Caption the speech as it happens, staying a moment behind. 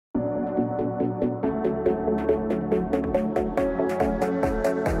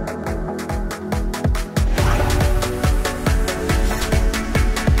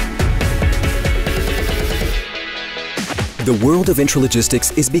The world of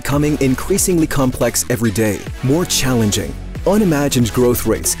intralogistics is becoming increasingly complex every day, more challenging. Unimagined growth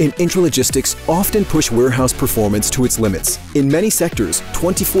rates in intralogistics often push warehouse performance to its limits. In many sectors,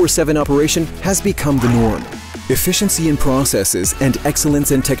 24/7 operation has become the norm. Efficiency in processes and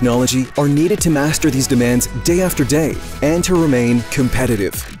excellence in technology are needed to master these demands day after day and to remain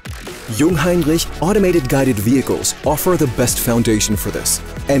competitive. Jungheinrich automated guided vehicles offer the best foundation for this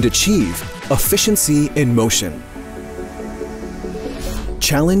and achieve efficiency in motion.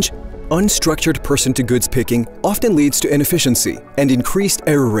 Challenge: unstructured person-to-goods picking often leads to inefficiency and increased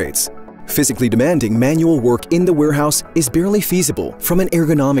error rates. Physically demanding manual work in the warehouse is barely feasible from an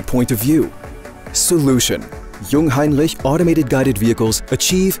ergonomic point of view. Solution: Jungheinrich automated guided vehicles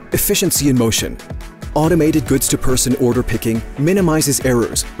achieve efficiency in motion. Automated goods-to-person order picking minimizes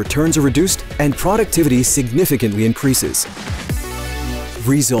errors, returns are reduced, and productivity significantly increases.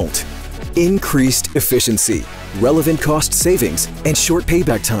 Result: increased efficiency, relevant cost savings, and short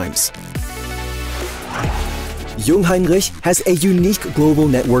payback times. Jungheinrich has a unique global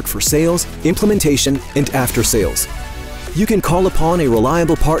network for sales, implementation, and after-sales. You can call upon a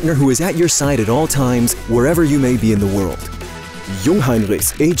reliable partner who is at your side at all times, wherever you may be in the world.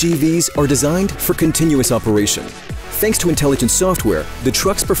 Jungheinrich's AGVs are designed for continuous operation. Thanks to intelligent software, the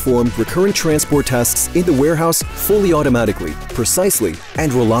trucks perform recurrent transport tasks in the warehouse fully automatically, precisely,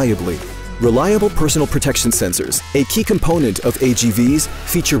 and reliably. Reliable personal protection sensors, a key component of AGVs,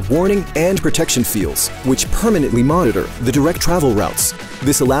 feature warning and protection fields, which permanently monitor the direct travel routes.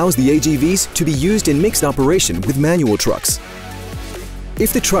 This allows the AGVs to be used in mixed operation with manual trucks.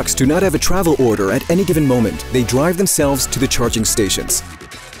 If the trucks do not have a travel order at any given moment, they drive themselves to the charging stations.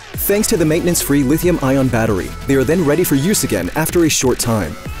 Thanks to the maintenance-free lithium-ion battery, they are then ready for use again after a short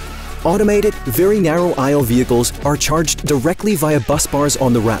time. Automated, very narrow aisle vehicles are charged directly via bus bars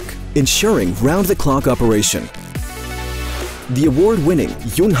on the rack, ensuring round-the-clock operation. The award-winning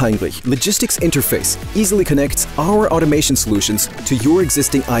Jungheinrich Logistics Interface easily connects our automation solutions to your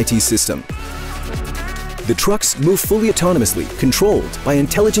existing IT system. The trucks move fully autonomously, controlled by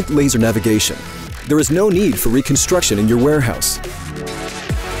intelligent laser navigation. There is no need for reconstruction in your warehouse.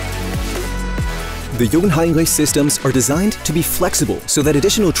 The Jungheinrich systems are designed to be flexible so that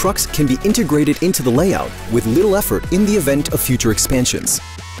additional trucks can be integrated into the layout with little effort in the event of future expansions.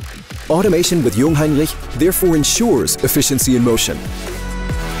 Automation with Jungheinrich therefore ensures efficiency in motion.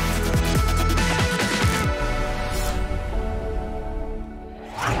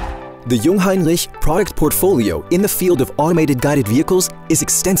 The Jungheinrich product portfolio in the field of automated guided vehicles is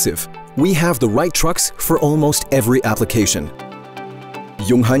extensive. We have the right trucks for almost every application.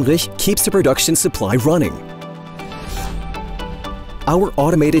 Jungheinrich keeps the production supply running. Our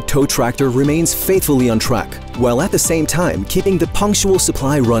automated tow tractor remains faithfully on track, while at the same time keeping the punctual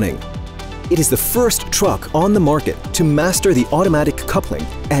supply running. It is the first truck on the market to master the automatic coupling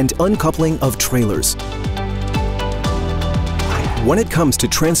and uncoupling of trailers. When it comes to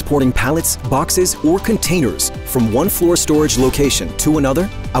transporting pallets, boxes, or containers from one floor storage location to another,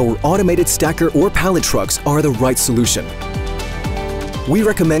 our automated stacker or pallet trucks are the right solution. We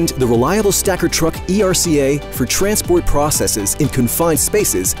recommend the reliable stacker truck ERCA for transport processes in confined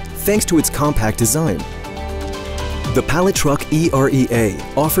spaces thanks to its compact design. The pallet truck EREA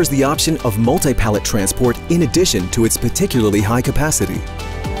offers the option of multi-pallet transport in addition to its particularly high capacity.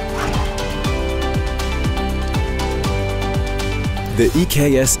 The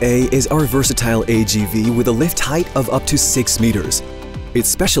EKSA is our versatile AGV with a lift height of up to 6 meters. It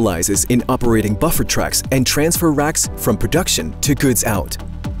specializes in operating buffer tracks and transfer racks from production to goods out.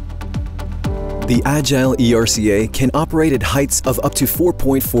 The agile ERCA can operate at heights of up to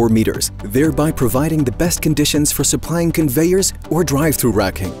 4.4 meters, thereby providing the best conditions for supplying conveyors or drive-through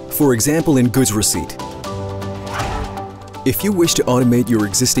racking, for example in goods receipt. If you wish to automate your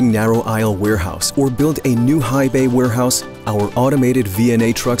existing narrow aisle warehouse or build a new high bay warehouse, our automated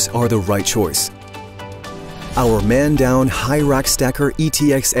VNA trucks are the right choice. Our man-down high-rack stacker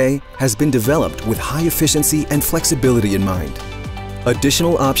ETXA has been developed with high efficiency and flexibility in mind.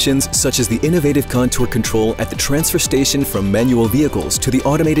 Additional options such as the innovative contour control at the transfer station from manual vehicles to the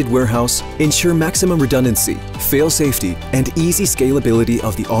automated warehouse ensure maximum redundancy, fail safety, and easy scalability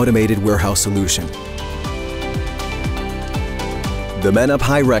of the automated warehouse solution. The Man-Up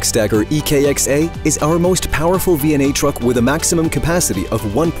High-Rack Stacker EKXA is our most powerful VNA truck with a maximum capacity of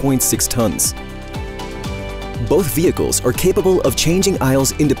 1.6 tons. Both vehicles are capable of changing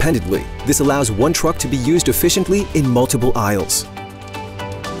aisles independently. This allows one truck to be used efficiently in multiple aisles.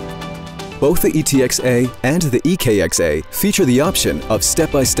 Both the ETXA and the EKXA feature the option of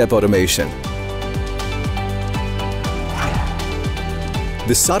step-by-step automation.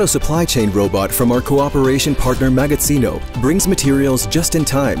 The SATO supply chain robot from our cooperation partner Magazzino brings materials just in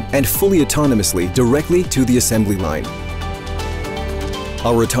time and fully autonomously directly to the assembly line.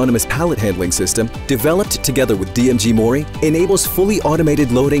 Our autonomous pallet handling system, developed together with DMG Mori, enables fully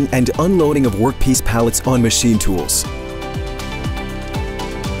automated loading and unloading of workpiece pallets on machine tools.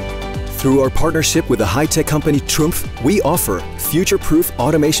 Through our partnership with the high-tech company Trumpf, we offer future-proof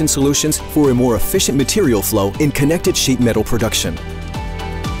automation solutions for a more efficient material flow in connected sheet metal production.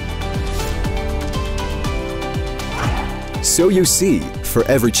 So you see, for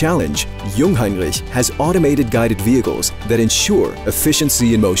every challenge, Jungheinrich has automated guided vehicles that ensure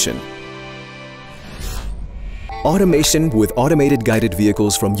efficiency in motion. Automation with automated guided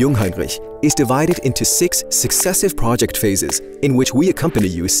vehicles from Jungheinrich is divided into 6 successive project phases in which we accompany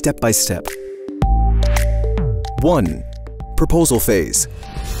you step by step. 1. Proposal phase.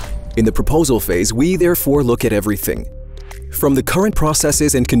 In the proposal phase, we therefore look at everything, from the current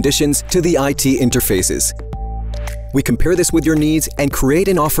processes and conditions to the IT interfaces. We compare this with your needs and create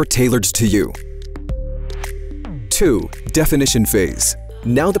an offer tailored to you. 2. Definition phase.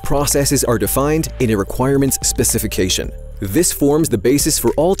 Now the processes are defined in a requirements specification. This forms the basis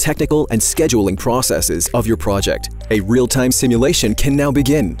for all technical and scheduling processes of your project. A real-time simulation can now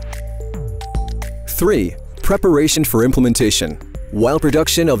begin. 3. Preparation for implementation. While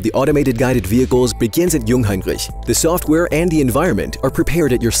production of the automated guided vehicles begins at Jungheinrich, the software and the environment are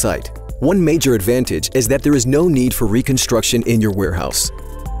prepared at your site. One major advantage is that there is no need for reconstruction in your warehouse.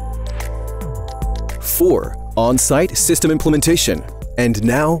 4. On-site system implementation. And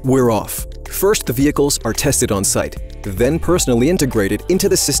now we're off. First, the vehicles are tested on-site, then personally integrated into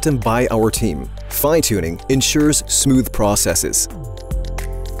the system by our team. Fine-tuning ensures smooth processes.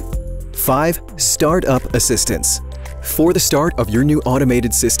 5. Startup assistance. For the start of your new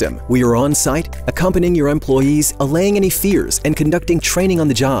automated system, we are on-site, accompanying your employees, allaying any fears, and conducting training on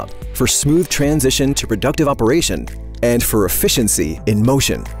the job for smooth transition to productive operation and for efficiency in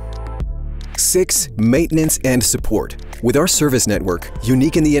motion. 6. Maintenance and support. With our service network,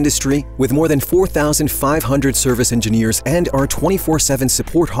 unique in the industry, with more than 4,500 service engineers and our 24/7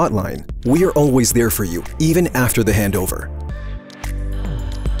 support hotline, we are always there for you, even after the handover.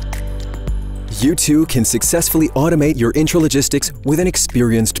 You too can successfully automate your intralogistics with an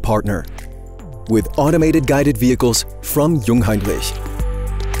experienced partner. With automated guided vehicles from Jungheinrich.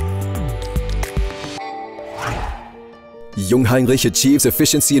 Jungheinrich achieves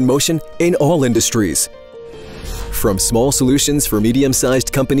efficiency in motion in all industries. From small solutions for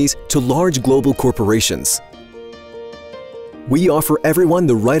medium-sized companies to large global corporations. We offer everyone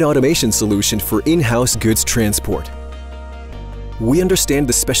the right automation solution for in-house goods transport. We understand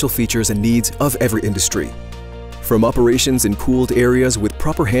the special features and needs of every industry. From operations in cooled areas with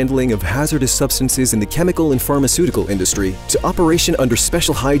proper handling of hazardous substances in the chemical and pharmaceutical industry to operation under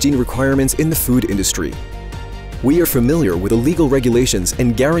special hygiene requirements in the food industry. We are familiar with the legal regulations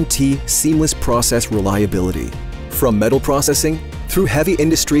and guarantee seamless process reliability. From metal processing through heavy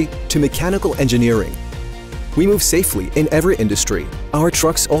industry to mechanical engineering. We move safely in every industry. Our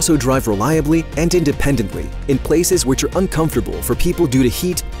trucks also drive reliably and independently in places which are uncomfortable for people due to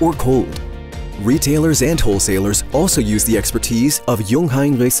heat or cold. Retailers and wholesalers also use the expertise of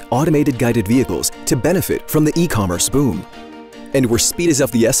Jungheinrich's automated guided vehicles to benefit from the e-commerce boom. And where speed is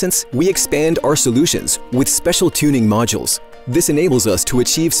of the essence, we expand our solutions with special tuning modules. This enables us to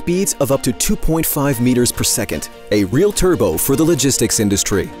achieve speeds of up to 2.5 meters per second, a real turbo for the logistics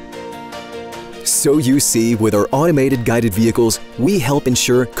industry. So you see, with our automated guided vehicles, we help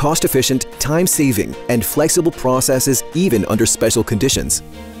ensure cost-efficient, time-saving, and flexible processes even under special conditions.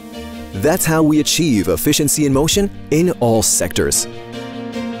 That's how we achieve efficiency in motion in all sectors.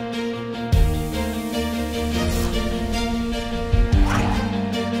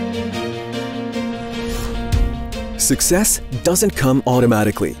 Success doesn't come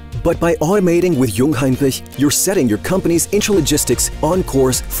automatically, but by automating with Jungheinrich, you're setting your company's intralogistics on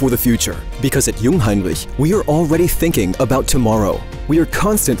course for the future. Because at Jungheinrich, we are already thinking about tomorrow. We are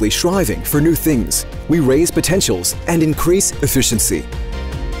constantly striving for new things. We raise potentials and increase efficiency.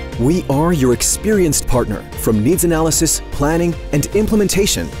 We are your experienced partner from needs analysis, planning, and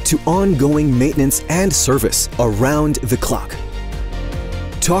implementation to ongoing maintenance and service around the clock.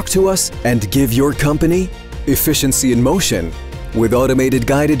 Talk to us and give your company efficiency in motion with automated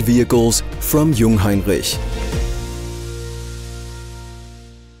guided vehicles from Jungheinrich.